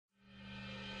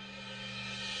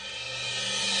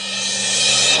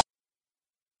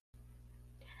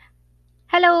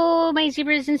Hello, my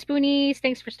zebras and spoonies.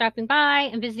 Thanks for stopping by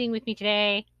and visiting with me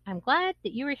today. I'm glad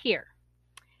that you are here.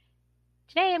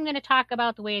 Today, I'm going to talk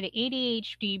about the way the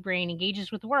ADHD brain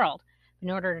engages with the world. In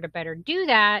order to better do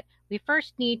that, we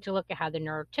first need to look at how the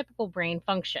neurotypical brain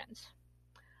functions.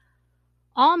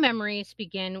 All memories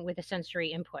begin with a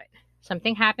sensory input.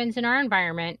 Something happens in our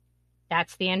environment,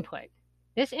 that's the input.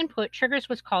 This input triggers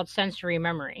what's called sensory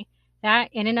memory. That,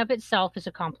 in and of itself, is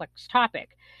a complex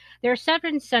topic. There are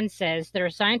 7 senses that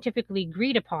are scientifically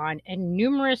agreed upon and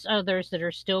numerous others that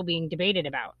are still being debated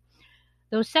about.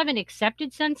 Those 7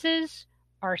 accepted senses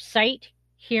are sight,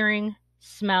 hearing,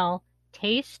 smell,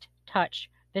 taste, touch,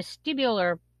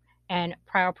 vestibular, and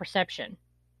proprioception.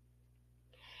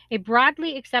 A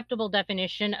broadly acceptable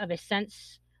definition of a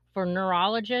sense for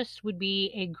neurologists would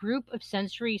be a group of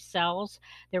sensory cells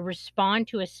that respond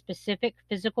to a specific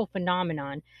physical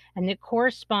phenomenon and that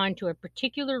correspond to a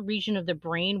particular region of the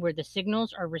brain where the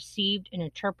signals are received and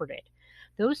interpreted.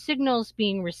 Those signals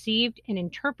being received and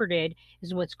interpreted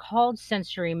is what's called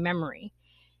sensory memory.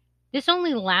 This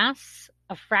only lasts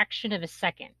a fraction of a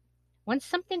second. Once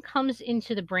something comes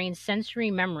into the brain's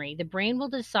sensory memory, the brain will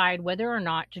decide whether or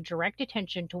not to direct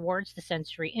attention towards the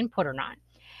sensory input or not.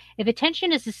 If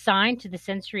attention is assigned to the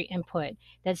sensory input,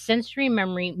 that sensory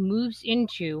memory moves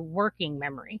into working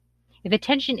memory. If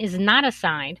attention is not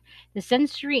assigned, the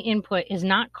sensory input is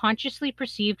not consciously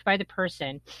perceived by the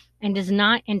person and does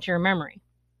not enter memory.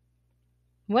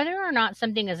 Whether or not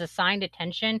something is assigned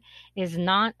attention is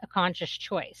not a conscious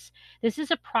choice. This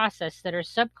is a process that our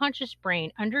subconscious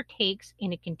brain undertakes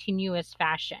in a continuous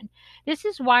fashion. This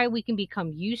is why we can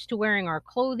become used to wearing our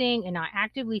clothing and not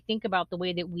actively think about the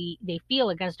way that they feel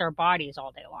against our bodies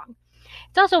all day long.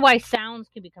 It's also why sounds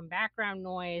can become background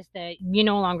noise that you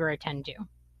no longer attend to.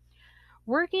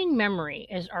 Working memory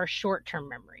is our short-term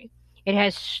memory. It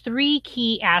has 3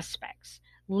 key aspects: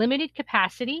 limited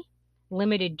capacity,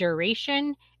 limited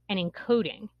duration, and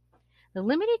encoding. The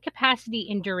limited capacity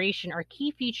and duration are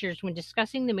key features when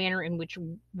discussing the manner in which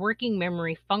working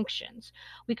memory functions.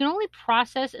 We can only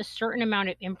process a certain amount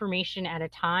of information at a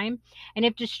time, and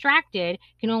if distracted,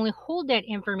 can only hold that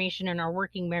information in our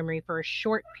working memory for a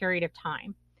short period of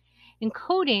time.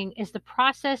 Encoding is the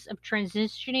process of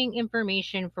transitioning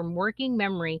information from working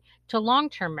memory to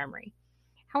long-term memory.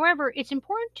 However, it's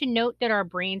important to note that our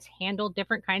brains handle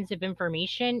different kinds of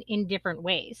information in different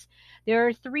ways. There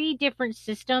are 3 different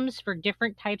systems for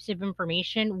different types of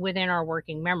information within our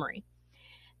working memory.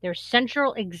 There's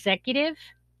central executive,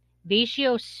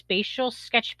 visuospatial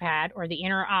sketchpad, or the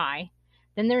inner eye.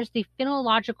 Then there's the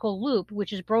phenological loop,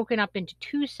 which is broken up into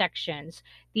 2 sections: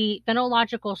 the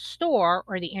phenological store,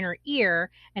 or the inner ear,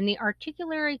 and the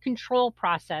articulatory control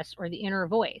process, or the inner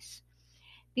voice.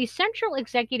 The central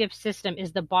executive system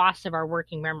is the boss of our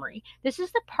working memory. This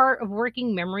is the part of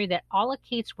working memory that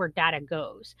allocates where data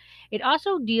goes. It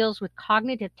also deals with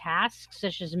cognitive tasks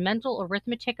such as mental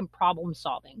arithmetic and problem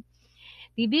solving.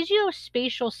 The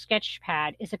visuospatial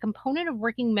sketchpad is a component of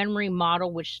working memory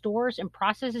model which stores and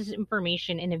processes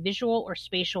information in a visual or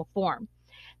spatial form.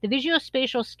 The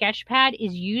visuospatial sketchpad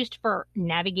is used for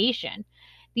navigation.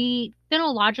 The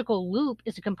phenological loop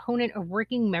is a component of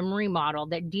working memory model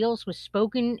that deals with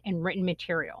spoken and written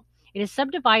material. It is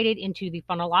subdivided into the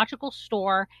phonological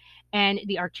store and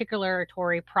the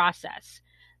articulatory process.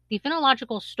 The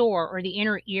phonological store, or the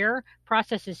inner ear,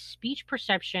 processes speech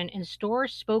perception and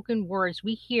stores spoken words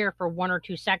we hear for 1 or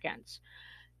 2 seconds.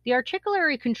 The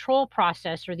articulatory control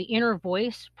process, or the inner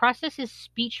voice, processes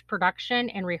speech production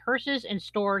and rehearses and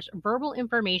stores verbal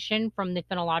information from the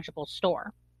phonological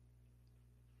store.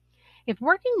 If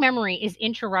working memory is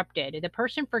interrupted, the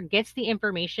person forgets the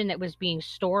information that was being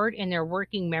stored in their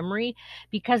working memory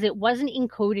because it wasn't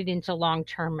encoded into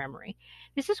long-term memory.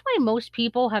 This is why most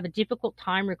people have a difficult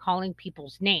time recalling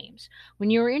people's names. When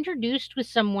you're introduced with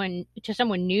someone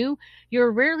new,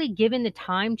 you're rarely given the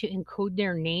time to encode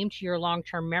their name to your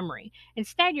long-term memory.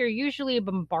 Instead, you're usually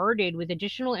bombarded with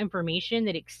additional information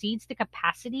that exceeds the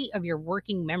capacity of your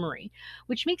working memory,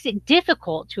 which makes it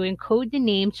difficult to encode the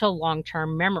name to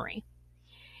long-term memory.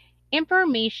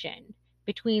 Information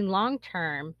between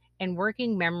long-term and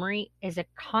working memory is a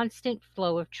constant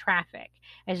flow of traffic.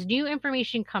 As new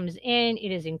information comes in,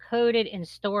 it is encoded and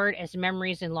stored as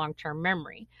memories in long-term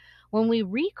memory. When we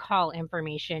recall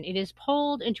information, it is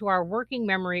pulled into our working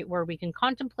memory where we can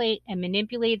contemplate and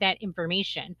manipulate that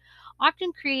information,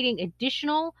 often creating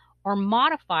additional or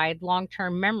modified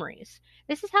long-term memories.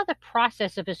 This is how the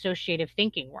process of associative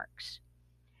thinking works.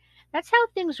 That's how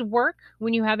things work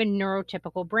when you have a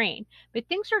neurotypical brain. But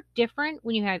things are different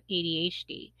when you have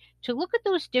ADHD. To look at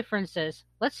those differences,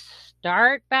 let's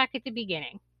start back at the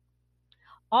beginning.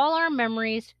 All our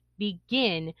memories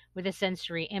begin with a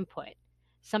sensory input.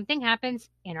 Something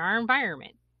happens in our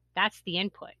environment. That's the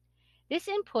input. This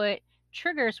input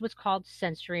triggers what's called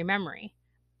sensory memory.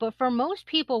 But for most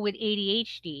people with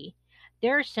ADHD,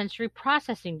 there are sensory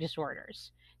processing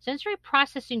disorders. Sensory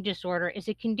processing disorder is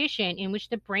a condition in which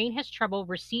the brain has trouble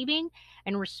receiving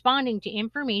and responding to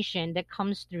information that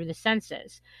comes through the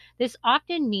senses. This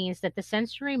often means that the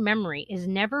sensory memory is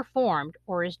never formed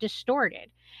or is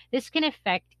distorted. This can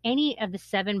affect any of the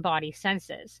seven body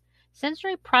senses.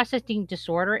 Sensory processing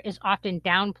disorder is often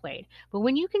downplayed, but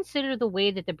when you consider the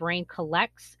way that the brain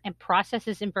collects and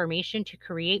processes information to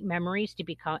create memories it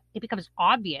becomes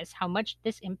obvious how much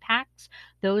this impacts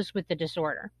those with the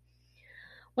disorder.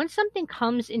 When something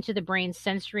comes into the brain's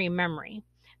sensory memory,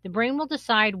 the brain will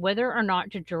decide whether or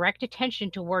not to direct attention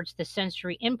towards the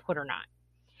sensory input or not.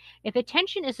 If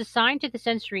attention is assigned to the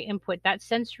sensory input, that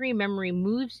sensory memory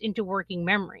moves into working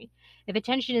memory. If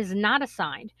attention is not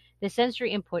assigned, the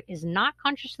sensory input is not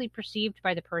consciously perceived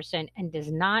by the person and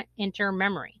does not enter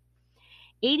memory.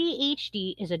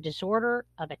 ADHD is a disorder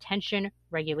of attention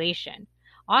regulation.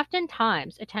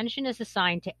 Oftentimes, attention is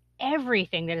assigned to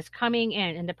everything that is coming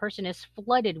in, and the person is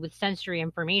flooded with sensory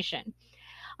information.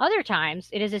 Other times,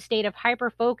 it is a state of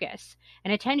hyperfocus,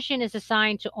 and attention is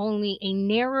assigned to only a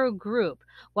narrow group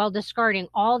while discarding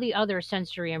all the other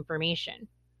sensory information.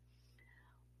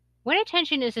 When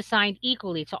attention is assigned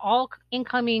equally to all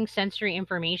incoming sensory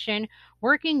information,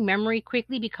 working memory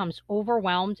quickly becomes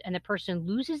overwhelmed and the person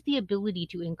loses the ability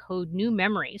to encode new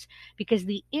memories because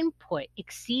the input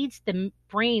exceeds the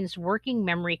brain's working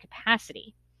memory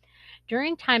capacity.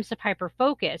 During times of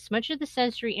hyperfocus, much of the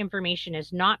sensory information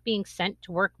is not being sent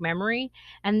to work memory,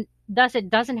 and thus it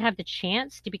doesn't have the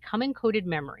chance to become encoded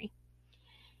memory.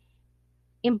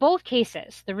 In both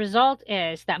cases, the result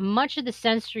is that much of the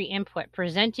sensory input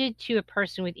presented to a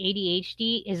person with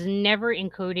ADHD is never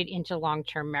encoded into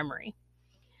long-term memory.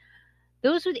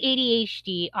 Those with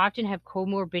ADHD often have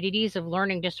comorbidities of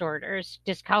learning disorders,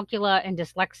 dyscalculia, and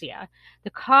dyslexia. The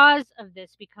cause of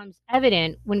this becomes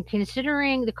evident when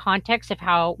considering the context of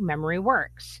how memory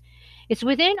works. It's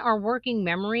within our working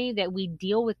memory that we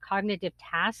deal with cognitive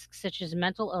tasks such as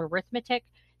mental arithmetic,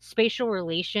 spatial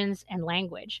relations, and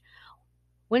language.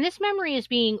 When this memory is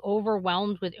being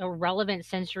overwhelmed with irrelevant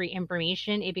sensory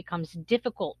information, it becomes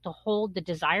difficult to hold the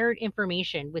desired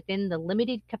information within the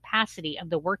limited capacity of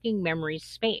the working memory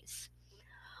space.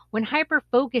 When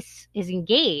hyperfocus is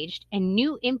engaged and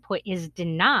new input is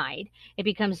denied, it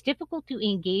becomes difficult to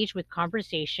engage with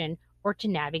conversation or to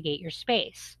navigate your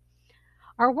space.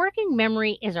 Our working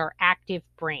memory is our active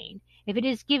brain. If it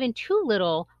is given too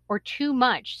little or too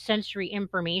much sensory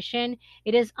information,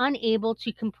 it is unable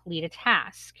to complete a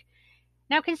task.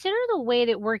 Now, consider the way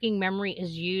that working memory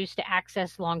is used to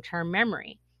access long term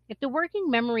memory. If the working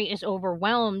memory is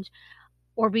overwhelmed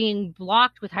or being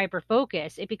blocked with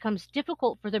hyperfocus, it becomes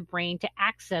difficult for the brain to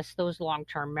access those long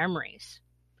term memories.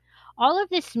 All of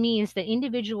this means that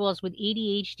individuals with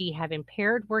ADHD have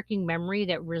impaired working memory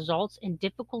that results in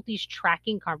difficulties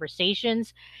tracking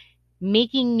conversations,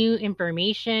 making new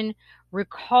information,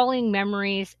 recalling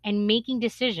memories, and making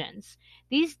decisions.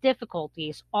 These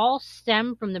difficulties all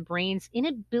stem from the brain's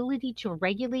inability to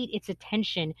regulate its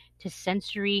attention to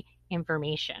sensory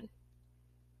information.